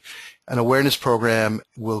company. An awareness program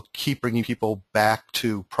will keep bringing people back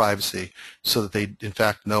to privacy so that they, in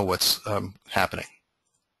fact, know what's happening.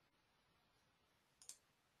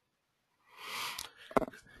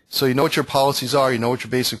 So you know what your policies are, you know what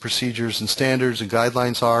your basic procedures and standards and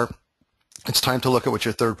guidelines are. It's time to look at what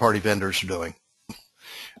your third-party vendors are doing.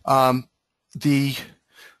 The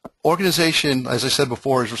organization, as I said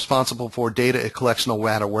before, is responsible for data it collects no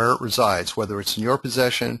matter where it resides, whether it's in your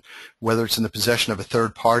possession, whether it's in the possession of a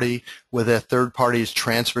third party, whether that third party is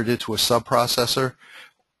transferred it to a sub-processor,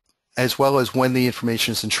 as well as when the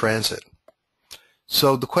information is in transit.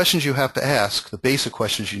 So the questions you have to ask, the basic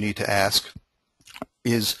questions you need to ask,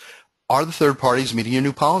 is, are the third parties meeting your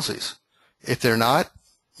new policies? If they're not,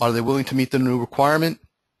 are they willing to meet the new requirement?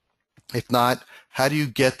 If not, how do you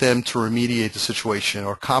get them to remediate the situation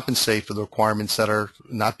or compensate for the requirements that are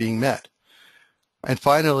not being met? And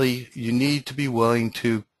finally, you need to be willing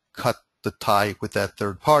to cut the tie with that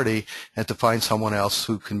third party and to find someone else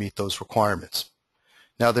who can meet those requirements.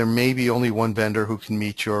 Now, there may be only one vendor who can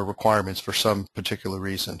meet your requirements for some particular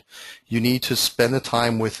reason. You need to spend the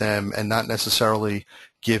time with them and not necessarily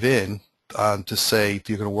give in to say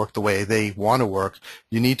you're going to work the way they want to work.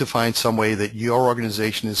 You need to find some way that your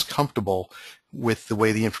organization is comfortable with the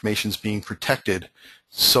way the information is being protected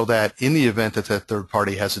so that in the event that that third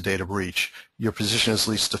party has a data breach, your position is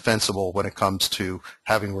least defensible when it comes to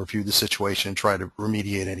having reviewed the situation and try to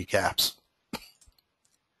remediate any gaps.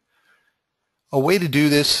 A way to do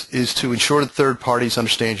this is to ensure that third parties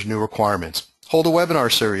understand your new requirements. Hold a webinar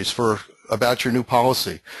series about your new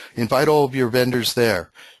policy. Invite all of your vendors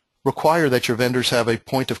there. Require that your vendors have a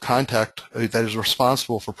point of contact that is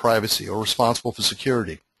responsible for privacy or responsible for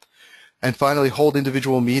security. And finally, hold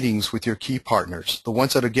individual meetings with your key partners, the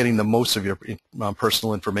ones that are getting the most of your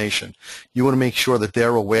personal information. You want to make sure that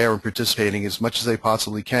they're aware and participating as much as they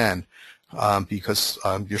possibly can because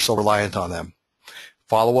you're so reliant on them.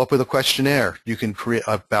 Follow up with a questionnaire you can create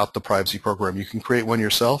about the privacy program. You can create one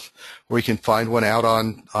yourself, or you can find one out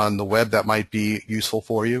on the web that might be useful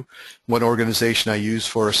for you. One organization I use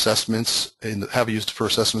for assessments and have used for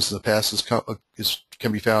assessments in the past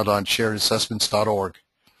can be found on sharedassessments.org.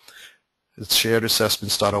 It's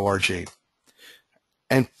sharedassessments.org.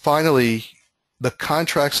 And finally, the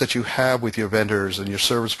contracts that you have with your vendors and your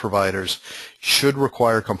service providers should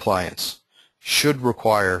require compliance. Should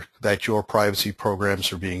require that your privacy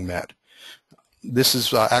programs are being met. This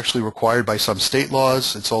is actually required by some state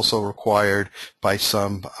laws. It's also required by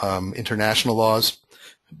some international laws.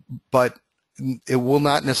 But it will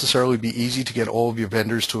not necessarily be easy to get all of your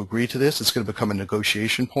vendors to agree to this. It's going to become a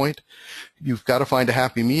negotiation point. You've got to find a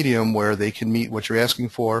happy medium where they can meet what you're asking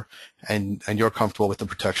for and you're comfortable with the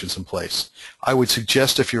protections in place. I would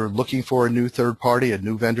suggest if you're looking for a new third party, a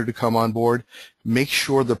new vendor to come on board, make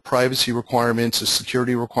sure the privacy requirements, the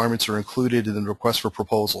security requirements are included in the request for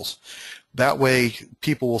proposals. That way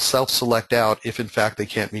people will self-select out if in fact they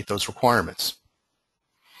can't meet those requirements.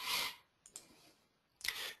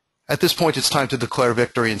 At this point, it's time to declare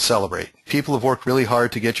victory and celebrate. People have worked really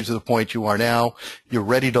hard to get you to the point you are now. You're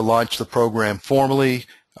ready to launch the program formally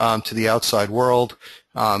to the outside world.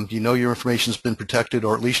 You know your information has been protected,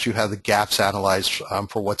 or at least you have the gaps analyzed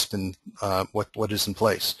for what's been what is in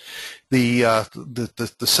place. The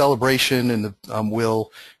celebration and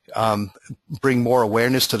will bring more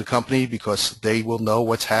awareness to the company because they will know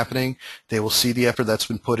what's happening. They will see the effort that's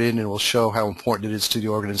been put in and will show how important it is to the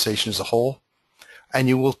organization as a whole. And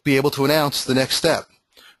you will be able to announce the next step,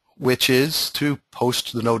 which is to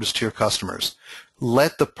post the notice to your customers.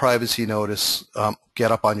 Let the privacy notice get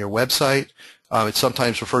up on your website. It's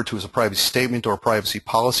sometimes referred to as a privacy statement or a privacy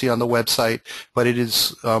policy on the website, but it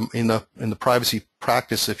is in the privacy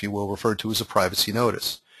practice, if you will, referred to as a privacy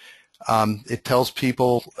notice. It tells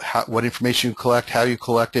people what information you collect, how you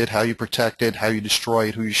collect it, how you protect it, how you destroy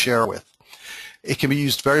it, who you share it with. It can be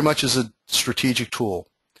used very much as a strategic tool.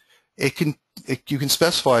 You can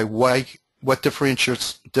specify what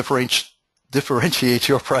differentiates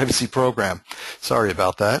your privacy program. Sorry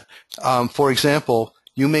about that. For example,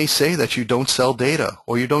 you may say that you don't sell data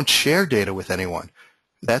or you don't share data with anyone.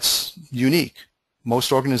 That's unique.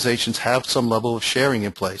 Most organizations have some level of sharing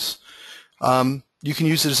in place. You can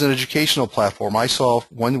use it as an educational platform. I saw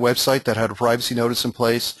one website that had a privacy notice in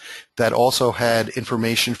place that also had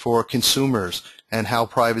information for consumers and how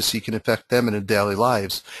privacy can affect them in their daily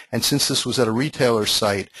lives. And since this was at a retailer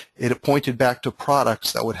site, it pointed back to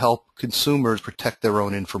products that would help consumers protect their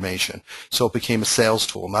own information. So it became a sales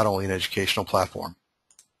tool, not only an educational platform.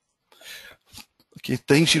 Okay,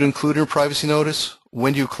 things you'd include in a privacy notice: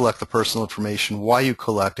 when do you collect the personal information, why you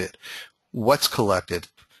collect it, what's collected,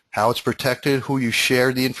 how it's protected, who you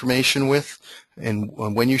share the information with, and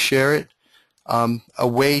when you share it, a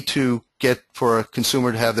way to get for a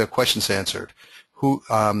consumer to have their questions answered, who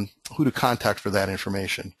to contact for that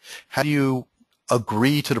information, how do you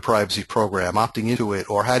agree to the privacy program, opting into it,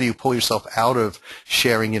 or how do you pull yourself out of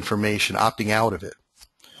sharing information, opting out of it.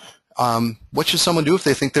 What should someone do if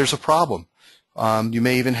they think there's a problem? You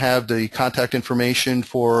may even have the contact information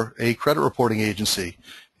for a credit reporting agency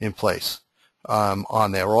in place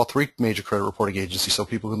on there, or all three major credit reporting agencies, so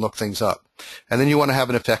people can look things up. And then you want to have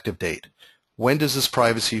an effective date. When does this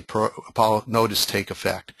privacy notice take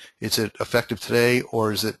effect? Is it effective today,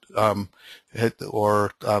 or is it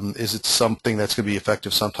something that's going to be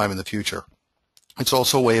effective sometime in the future? It's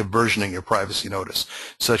also a way of versioning your privacy notice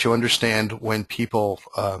so that you understand when people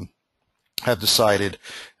have decided,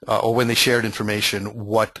 or when they shared information,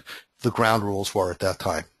 what the ground rules were at that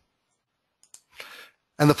time.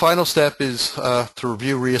 And the final step is to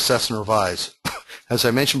review, reassess, and revise. As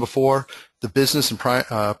I mentioned before, the business and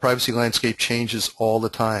privacy landscape changes all the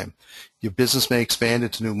time. Your business may expand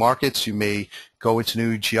into new markets. You may go into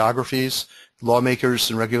new geographies. Lawmakers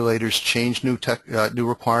and regulators change new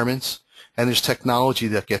requirements. And there's technology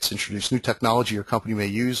that gets introduced, new technology your company may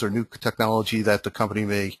use, or new technology that the company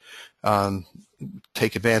may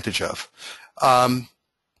take advantage of.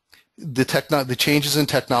 The changes in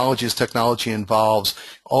technology as technology evolves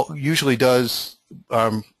usually does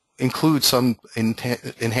include some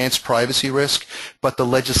enhanced privacy risk, but the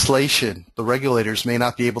legislation, the regulators may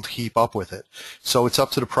not be able to keep up with it. So it's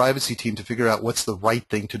up to the privacy team to figure out what's the right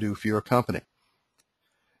thing to do for your company.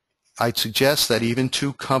 I'd suggest that even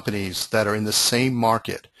two companies that are in the same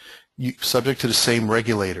market, subject to the same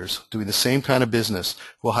regulators, doing the same kind of business,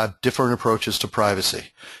 will have different approaches to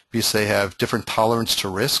privacy because they have different tolerance to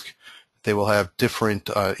risk. They will have different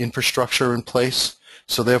infrastructure in place,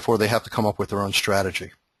 so therefore they have to come up with their own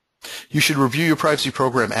strategy. You should review your privacy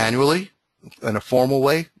program annually in a formal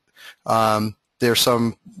way. There are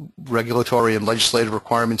some regulatory and legislative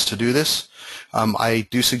requirements to do this. I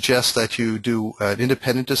do suggest that you do an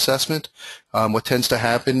independent assessment. What tends to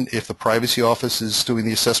happen if the privacy office is doing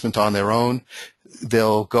the assessment on their own,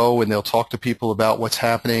 they'll go and they'll talk to people about what's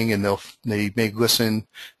happening, and they may listen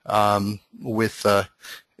or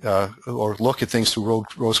look at things through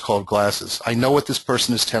rose-colored glasses. I know what this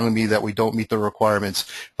person is telling me that we don't meet the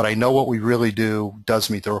requirements, but I know what we really do does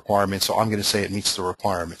meet the requirements, so I'm going to say it meets the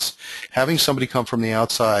requirements. Having somebody come from the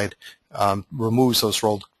outside removes those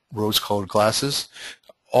rose-colored glasses.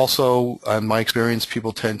 Also, in my experience,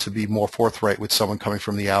 people tend to be more forthright with someone coming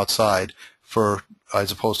from the outside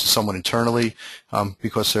as opposed to someone internally,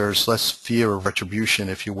 because there's less fear of retribution,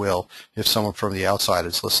 if you will, if someone from the outside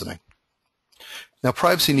is listening. Now,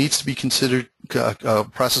 privacy needs to be considered a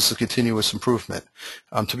process of continuous improvement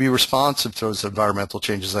to be responsive to those environmental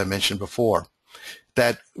changes I mentioned before.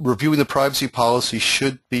 That reviewing the privacy policy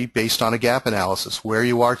should be based on a gap analysis, where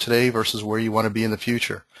you are today versus where you want to be in the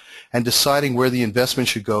future. And deciding where the investment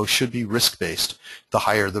should go should be risk-based. The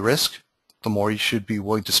higher the risk, the more you should be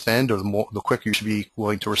willing to spend, or the quicker you should be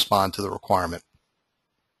willing to respond to the requirement.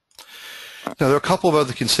 Now, there are a couple of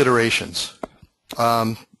other considerations.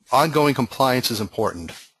 Ongoing compliance is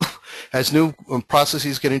important. As new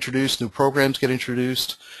processes get introduced, new programs get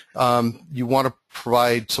introduced, you want to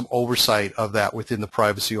provide some oversight of that within the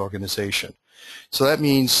privacy organization. So that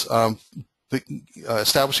means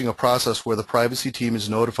establishing a process where the privacy team is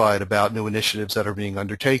notified about new initiatives that are being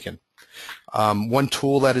undertaken. One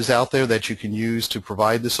tool that is out there that you can use to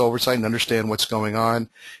provide this oversight and understand what's going on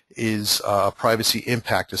is a privacy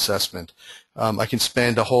impact assessment. I can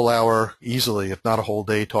spend a whole hour easily, if not a whole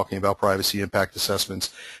day, talking about privacy impact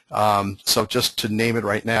assessments. So just to name it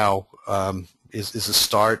right now is a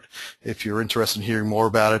start. If you're interested in hearing more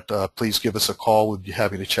about it, please give us a call. We'd be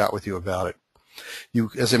happy to chat with you about it.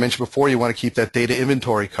 As I mentioned before, you want to keep that data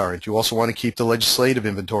inventory current. You also want to keep the legislative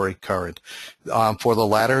inventory current. For the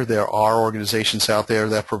latter, there are organizations out there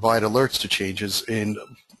that provide alerts to changes in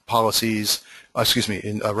policies,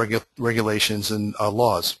 in regulations and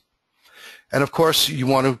laws. And of course, you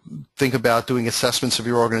want to think about doing assessments of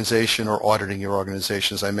your organization or auditing your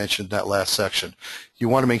organization, as I mentioned in that last section. You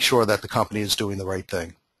want to make sure that the company is doing the right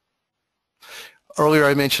thing. Earlier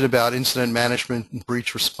I mentioned about incident management and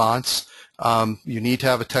breach response. You need to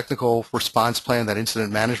have a technical response plan. That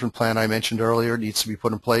incident management plan I mentioned earlier needs to be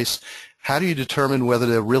put in place. How do you determine whether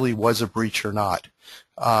there really was a breach or not?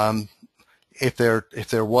 If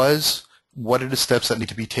there was, what are the steps that need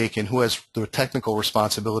to be taken? Who has the technical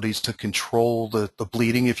responsibilities to control the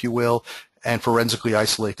bleeding, if you will, and forensically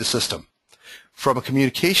isolate the system? From a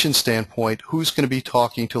communication standpoint, who's going to be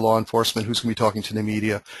talking to law enforcement? Who's going to be talking to the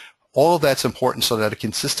media? All of that's important so that a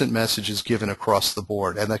consistent message is given across the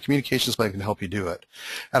board, and that communications plan can help you do it.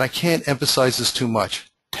 And I can't emphasize this too much.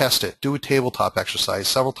 Test it. Do a tabletop exercise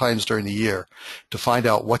several times during the year to find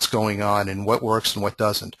out what's going on and what works and what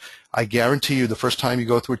doesn't. I guarantee you the first time you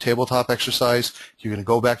go through a tabletop exercise, you're going to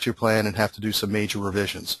go back to your plan and have to do some major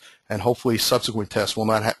revisions. And hopefully subsequent tests will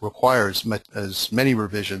not require as many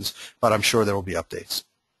revisions, but I'm sure there will be updates.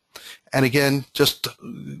 And again, just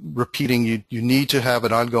repeating, you need to have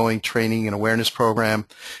an ongoing training and awareness program,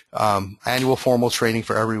 annual formal training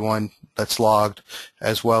for everyone that's logged,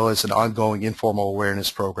 as well as an ongoing informal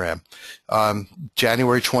awareness program.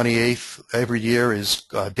 January 28th every year is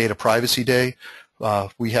Data Privacy Day.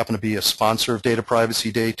 We happen to be a sponsor of Data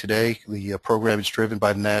Privacy Day today. The program is driven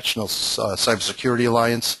by the National Cybersecurity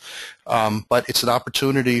Alliance. But it's an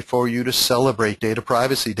opportunity for you to celebrate Data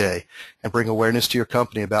Privacy Day and bring awareness to your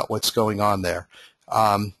company about what's going on there.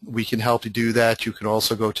 We can help you do that. You can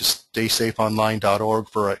also go to staysafeonline.org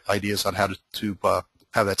for ideas on how to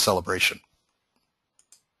have that celebration.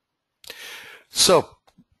 So,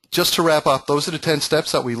 just to wrap up, those are the 10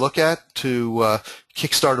 steps that we look at to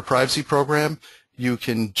kickstart a privacy program. You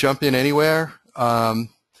can jump in anywhere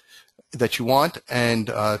that you want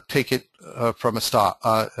and take it from a stop,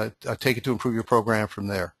 take it to improve your program from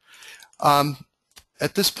there.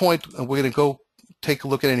 At this point, we're going to go take a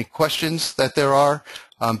look at any questions that there are.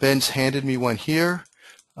 Ben's handed me one here.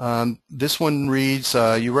 This one reads,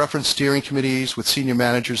 you referenced steering committees with senior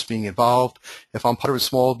managers being involved. If I'm part of a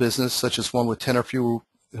small business, such as one with 10 or fewer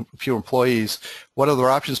employees, what other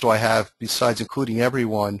options do I have besides including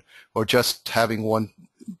everyone or just having one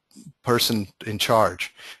person in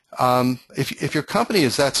charge? If your company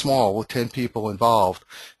is that small with 10 people involved,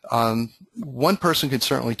 one person can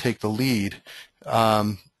certainly take the lead,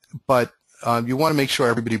 but you want to make sure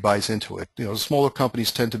everybody buys into it. You know, smaller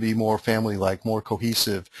companies tend to be more family-like, more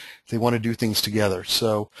cohesive. They want to do things together.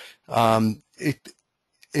 So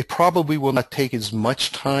it probably will not take as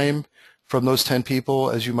much time from those 10 people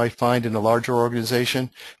as you might find in a larger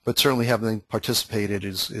organization, but certainly having them participated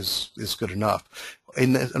is good enough.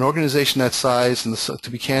 In an organization that size, and to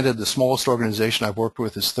be candid, the smallest organization I've worked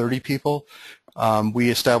with is 30 people. We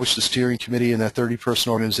established a steering committee in that 30-person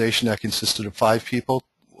organization that consisted of 5 people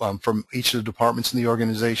from each of the departments in the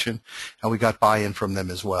organization, and we got buy-in from them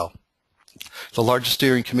as well. The largest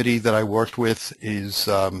steering committee that I worked with is,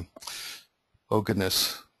 oh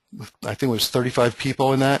goodness, I think it was 35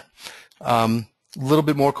 people in that. A little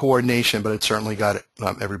bit more coordination, but it certainly got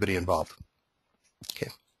everybody involved. Okay.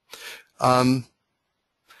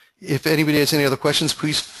 If anybody has any other questions,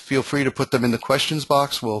 please feel free to put them in the questions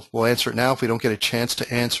box. We'll answer it now. If we don't get a chance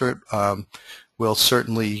to answer it, we'll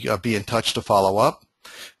certainly be in touch to follow up.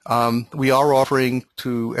 We are offering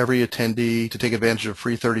to every attendee to take advantage of a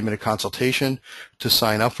free 30-minute consultation. To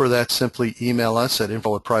sign up for that, simply email us at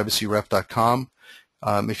info@privacyref.com.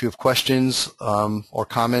 If you have questions or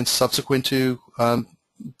comments subsequent to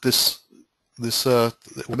this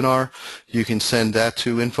webinar, you can send that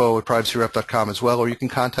to info@privacyref.com as well, or you can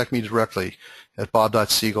contact me directly at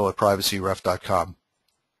bob.siegel@privacyref.com.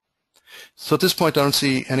 So at this point, I don't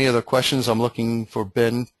see any other questions. I'm looking for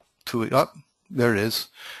Ben to, there it is.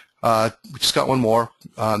 We just got one more.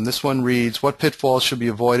 This one reads, what pitfalls should be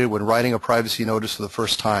avoided when writing a privacy notice for the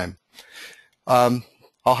first time? I'll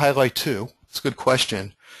highlight 2. It's a good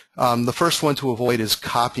question. The first one to avoid is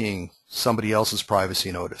copying somebody else's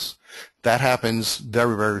privacy notice. That happens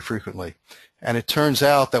very, very frequently. And it turns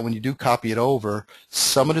out that when you do copy it over,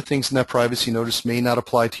 some of the things in that privacy notice may not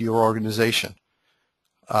apply to your organization.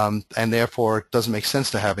 And therefore, it doesn't make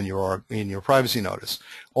sense to have in your privacy notice.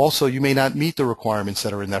 Also, you may not meet the requirements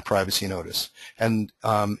that are in that privacy notice. And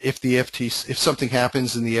if something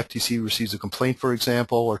happens and the FTC receives a complaint, for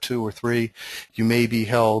example, or 2 or 3, you may be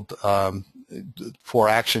held for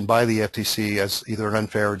action by the FTC as either an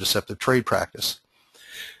unfair or deceptive trade practice.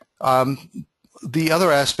 The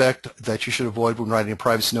other aspect that you should avoid when writing a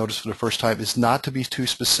privacy notice for the first time is not to be too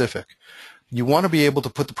specific. You want to be able to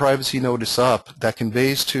put the privacy notice up that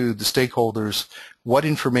conveys to the stakeholders what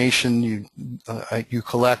information you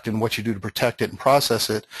collect and what you do to protect it and process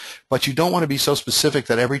it, but you don't want to be so specific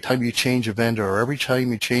that every time you change a vendor or every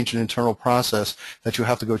time you change an internal process that you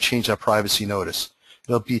have to go change that privacy notice.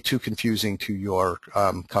 It'll be too confusing to your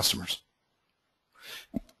customers.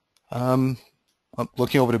 I'm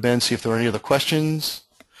looking over to Ben, see if there are any other questions.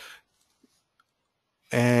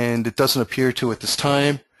 And it doesn't appear to at this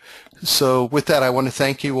time. So with that, I want to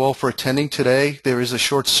thank you all for attending today. There is a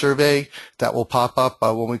short survey that will pop up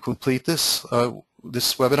when we complete this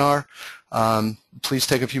webinar. Please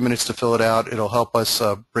take a few minutes to fill it out. It'll help us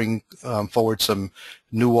bring forward some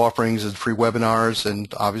new offerings and free webinars,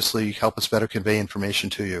 and obviously help us better convey information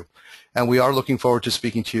to you. And we are looking forward to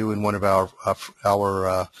speaking to you in one of our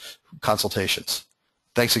consultations.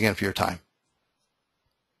 Thanks again for your time.